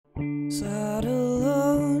Sat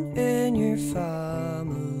alone in your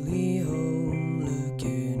family home,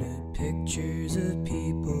 looking at pictures of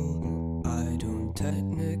people I don't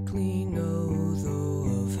technically know,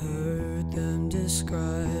 though I've heard them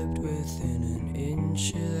described within an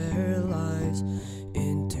inch of their lives.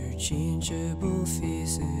 Interchangeable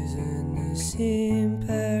faces and the same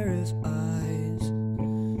pair of eyes.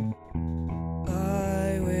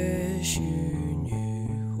 I wish you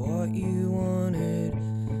knew what you wanted.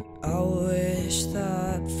 I wish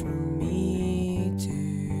that for me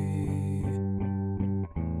too.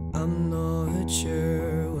 I'm not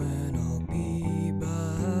sure when I'll be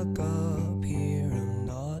back up here. I'm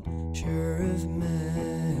not sure of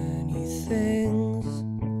many things.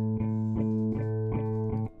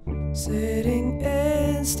 Sitting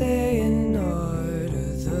and staying out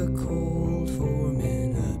of the cold,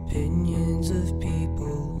 forming opinions of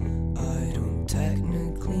people I don't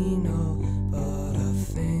technically know, but I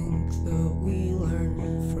think that we learn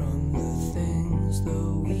from the things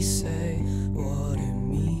that we say, what it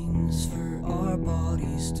means for our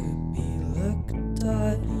bodies to be looked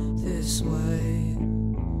at this way.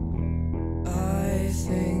 I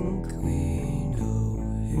think we know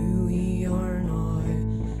who we are now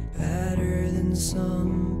better than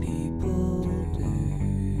some people do.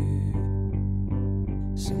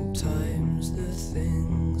 Sometimes the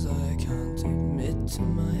things I can't admit to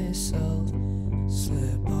myself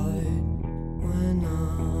slip out when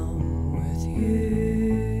I'm with you.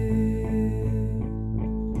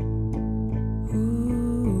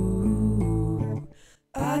 Ooh,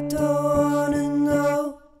 I don't wanna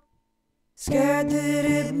know, scared that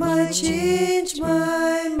it might change my